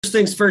First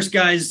things first,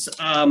 guys.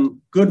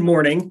 Good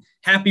morning.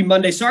 Happy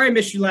Monday. Sorry I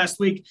missed you last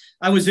week.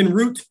 I was en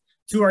route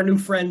to our new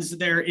friends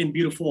there in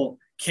beautiful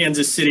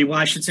Kansas City. Well,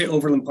 I should say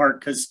Overland Park,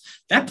 because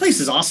that place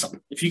is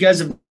awesome. If you guys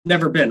have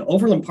never been,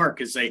 Overland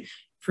Park is a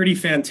pretty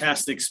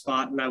fantastic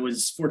spot. And I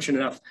was fortunate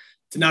enough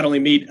to not only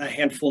meet a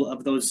handful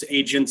of those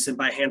agents, and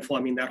by handful, I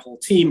mean that whole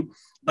team,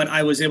 but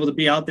I was able to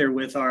be out there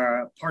with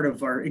our part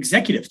of our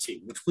executive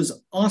team, which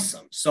was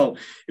awesome. So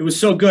it was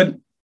so good.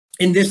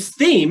 In this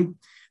theme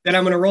that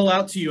I'm going to roll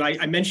out to you,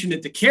 I mentioned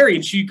it to Carrie,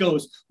 and she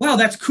goes, wow,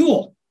 that's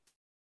cool.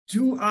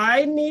 Do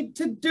I need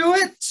to do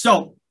it?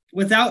 So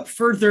without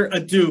further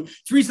ado,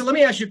 Teresa, let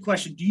me ask you a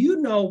question. Do you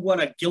know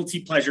what a guilty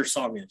pleasure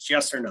song is?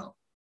 Yes or no?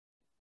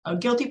 A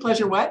guilty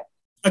pleasure what?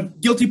 A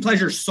guilty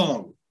pleasure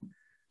song.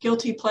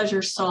 Guilty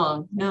pleasure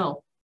song.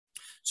 No.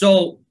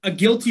 So a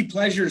guilty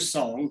pleasure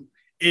song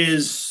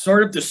is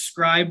sort of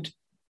described,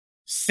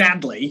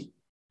 sadly,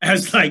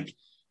 as like,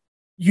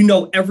 you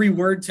know, every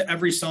word to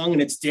every song,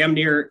 and it's damn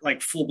near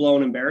like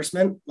full-blown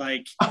embarrassment.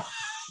 Like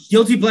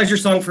guilty pleasure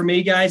song for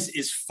me, guys,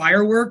 is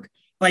Firework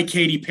by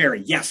Katy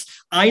Perry. Yes,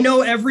 I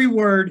know every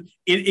word.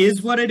 It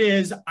is what it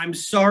is. I'm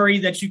sorry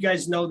that you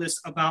guys know this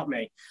about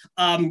me.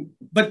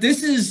 But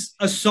this is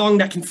a song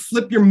that can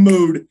flip your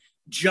mood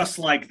just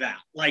like that.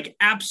 Like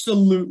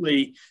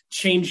absolutely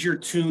change your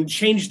tune,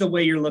 change the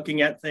way you're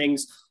looking at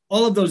things,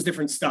 all of those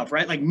different stuff,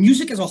 right? Like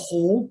music as a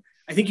whole,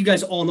 I think you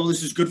guys all know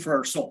this is good for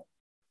our soul,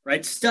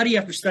 right? Study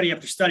after study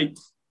after study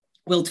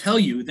will tell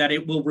you that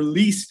it will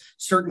release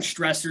certain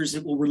stressors.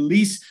 It will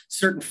release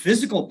certain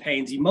physical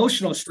pains,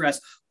 emotional stress,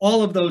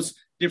 all of those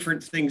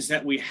different things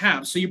that we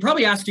have. So you're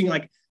probably asking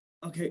like,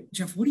 okay,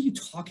 Jeff, what are you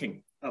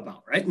talking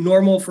about, right?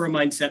 Normal for a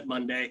Mindset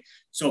Monday.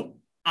 So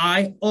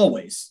I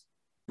always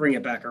bring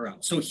it back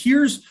around. So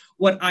here's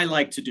what I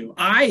like to do.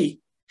 I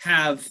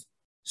have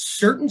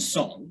certain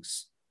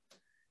songs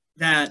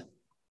that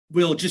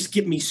will just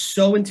get me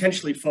so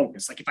intentionally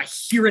focused. Like if I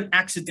hear it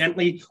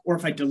accidentally, or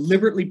if I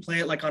deliberately play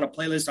it like on a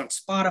playlist on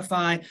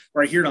Spotify,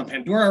 or I hear it on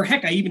Pandora, or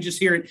heck, I even just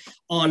hear it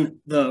on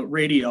the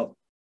radio.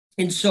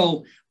 And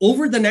so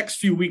over the next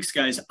few weeks,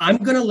 guys, I'm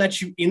going to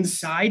let you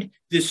inside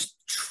this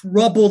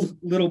troubled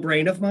little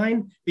brain of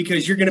mine,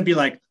 because you're going to be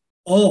like,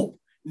 oh,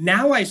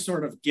 now I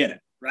sort of get it,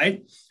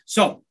 right?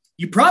 So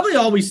you probably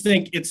always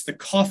think it's the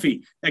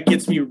coffee that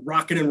gets me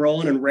rocking and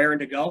rolling and raring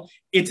to go.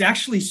 It's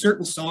actually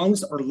certain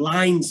songs or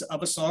lines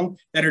of a song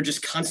that are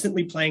just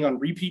constantly playing on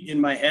repeat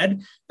in my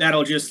head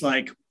that'll just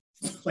like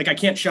I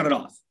can't shut it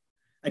off.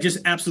 I just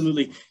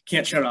absolutely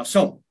can't shut it off.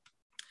 So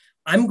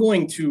I'm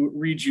going to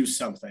read you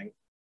something.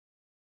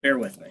 Bear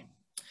with me.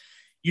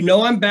 You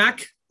know I'm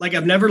back like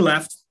I've never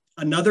left.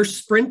 Another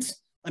sprint,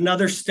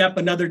 another step,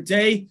 another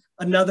day,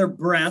 another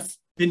breath.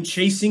 Been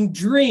chasing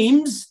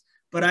dreams,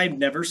 but I've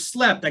never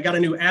slept. I got a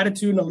new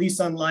attitude and a lease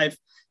on life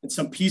and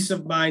some peace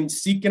of mind.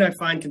 Seek and I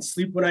find, can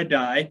sleep when I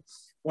die.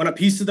 Want a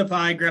piece of the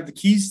pie, grab the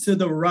keys to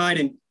the ride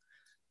and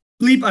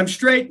bleep, I'm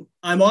straight.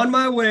 I'm on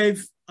my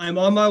wave. I'm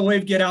on my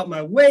wave. Get out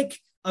my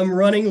wake. I'm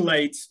running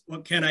late.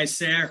 What can I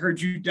say? I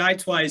heard you die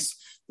twice.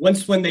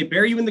 Once when they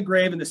bury you in the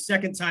grave, and the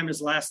second time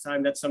is last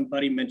time that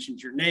somebody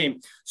mentioned your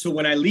name. So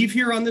when I leave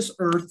here on this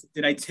earth,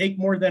 did I take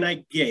more than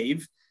I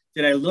gave?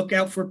 Did I look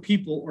out for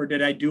people, or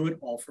did I do it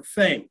all for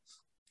fame?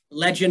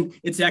 Legend,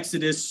 it's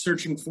Exodus,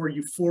 searching for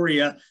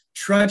euphoria,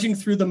 trudging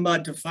through the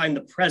mud to find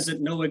the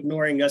present, no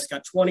ignoring us,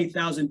 got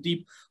 20,000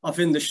 deep off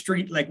in the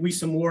street like we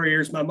some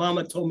warriors. My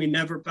mama told me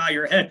never bow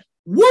your head.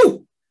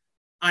 Woo!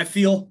 I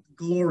feel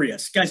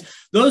glorious. Guys,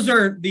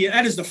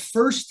 that is the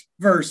first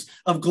verse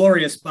of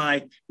Glorious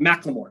by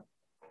Macklemore.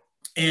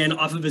 And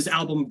off of his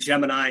album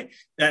Gemini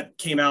that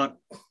came out,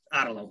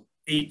 I don't know,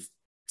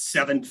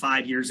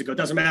 5 years ago,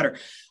 doesn't matter.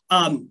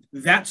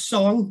 That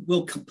song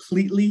will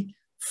completely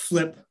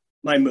flip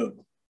my mood.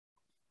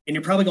 And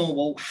you're probably going,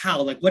 well,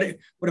 how? Like, what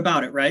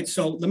about it, right?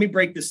 So let me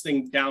break this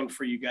thing down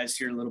for you guys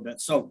here a little bit.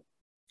 So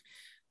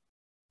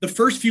the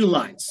first few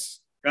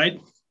lines,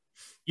 right?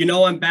 You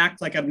know I'm back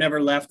like I've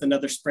never left,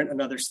 another sprint,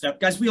 another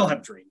step. Guys, we all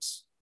have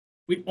dreams.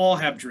 We all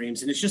have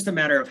dreams. And it's just a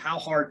matter of how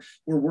hard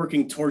we're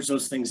working towards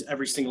those things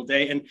every single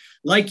day. And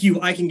like you,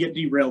 I can get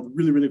derailed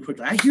really, really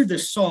quickly. I hear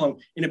this song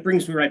and it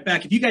brings me right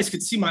back. If you guys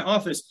could see my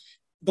office,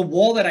 the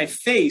wall that I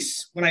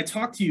face when I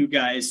talk to you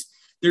guys,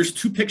 there's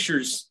 2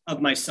 pictures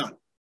of my son.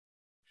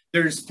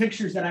 There's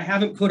pictures that I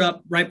haven't put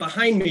up right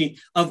behind me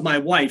of my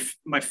wife,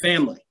 my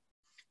family.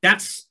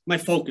 That's my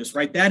focus,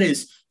 right? That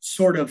is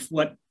sort of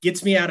what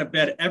gets me out of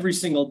bed every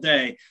single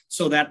day,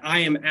 so that I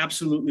am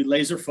absolutely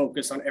laser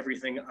focused on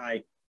everything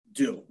I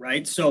do,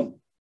 right? So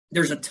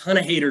there's a ton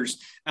of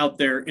haters out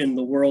there in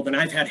the world, and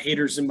I've had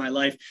haters in my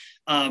life.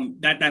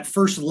 That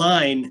first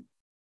line,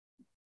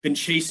 been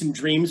chasing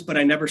dreams, but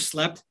I never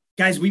slept.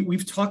 Guys,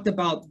 we've talked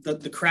about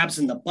the crabs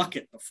in the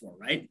bucket before,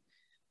 right?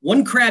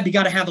 1 crab, you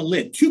got to have a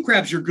lid. 2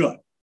 crabs, you're good,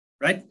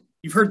 right?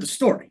 You've heard the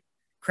story.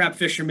 Crab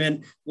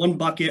fisherman, 1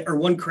 bucket or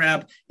 1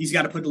 crab, he's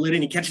got to put the lid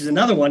in. He catches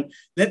another one.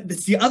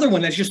 That's the other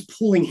one that's just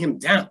pulling him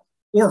down,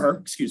 or her,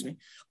 excuse me.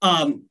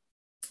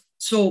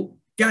 So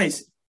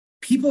guys,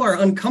 people are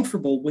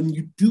uncomfortable when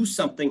you do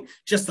something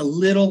just a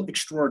little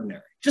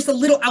extraordinary, just a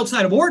little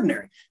outside of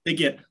ordinary. They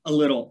get a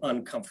little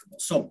uncomfortable.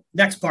 So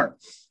next part,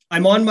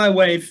 I'm on my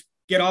wave,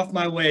 get off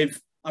my wave.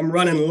 I'm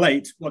running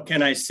late. What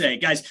can I say?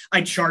 Guys,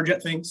 I charge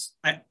at things.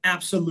 I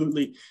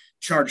absolutely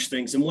charge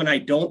things. And when I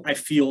don't, I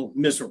feel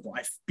miserable.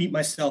 I beat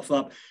myself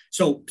up.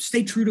 So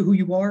stay true to who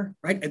you are,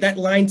 right? That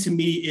line to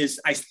me is,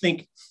 I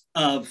think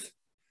of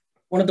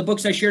one of the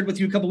books I shared with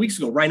you a couple of weeks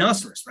ago,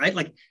 Rhinoceros, right?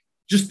 Like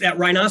just that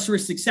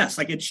rhinoceros success.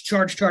 Like it's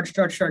charge, charge,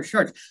 charge, charge,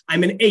 charge.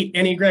 I'm an 8,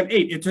 Enneagram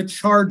 8. It's a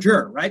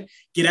charger, right?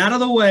 Get out of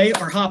the way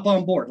or hop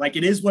on board. Like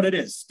it is what it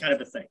is, kind of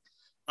a thing.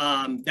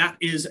 That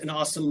is an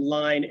awesome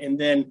line. And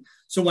then,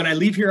 so when I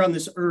leave here on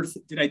this earth,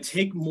 did I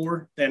take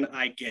more than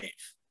I gave?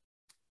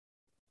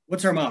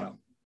 What's our motto?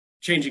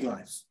 Changing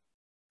lives.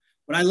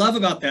 What I love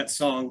about that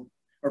song,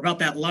 or about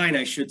that line,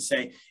 I should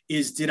say,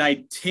 is did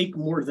I take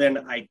more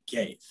than I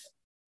gave?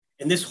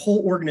 And this whole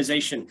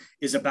organization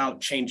is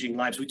about changing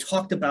lives. We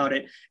talked about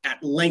it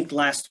at length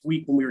last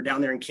week when we were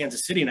down there in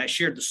Kansas City, and I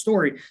shared the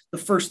story. The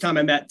first time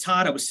I met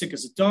Todd, I was sick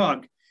as a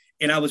dog,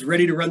 and I was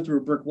ready to run through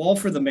a brick wall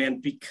for the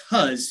man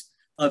because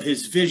of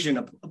his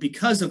vision,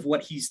 because of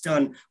what he's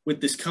done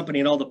with this company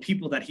and all the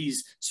people that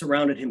he's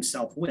surrounded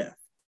himself with.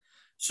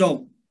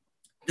 So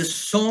the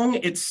song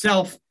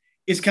itself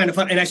is kind of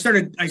fun. And I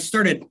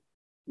started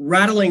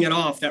rattling it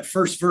off, that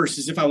first verse,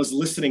 as if I was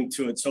listening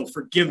to it. So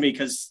forgive me,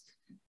 because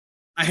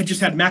I had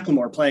just had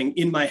Macklemore playing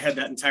in my head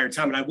that entire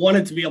time. And I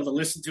wanted to be able to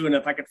listen to it. And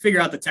if I could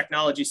figure out the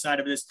technology side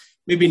of this,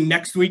 maybe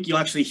next week you'll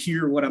actually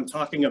hear what I'm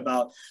talking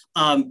about.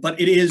 But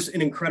it is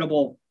an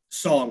incredible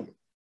song.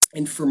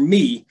 And for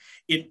me,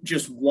 it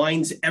just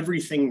winds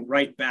everything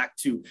right back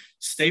to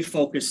stay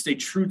focused, stay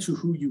true to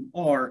who you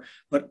are,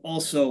 but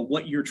also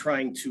what you're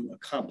trying to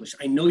accomplish.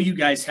 I know you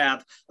guys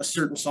have a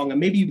certain song, and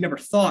maybe you've never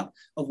thought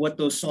of what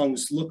those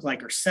songs look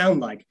like or sound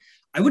like.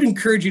 I would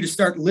encourage you to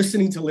start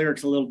listening to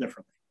lyrics a little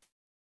differently.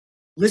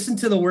 Listen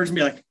to the words and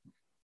be like,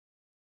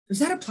 does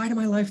that apply to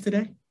my life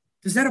today?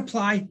 Does that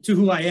apply to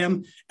who I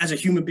am as a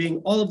human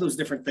being? All of those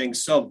different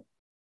things. So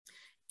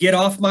get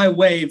off my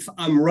wave.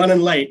 I'm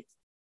running late.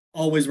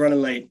 Always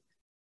running late.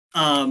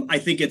 I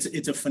think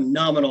it's a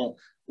phenomenal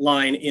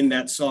line in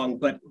that song.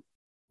 But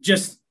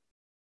just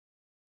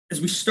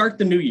as we start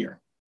the new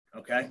year,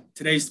 okay,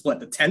 today's what,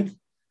 the 10th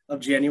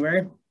of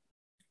January?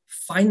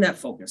 Find that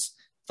focus,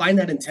 find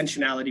that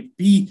intentionality,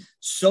 be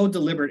so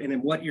deliberate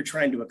in what you're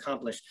trying to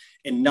accomplish,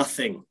 and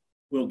nothing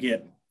will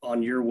get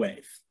on your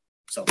wave.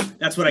 So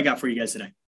that's what I got for you guys today.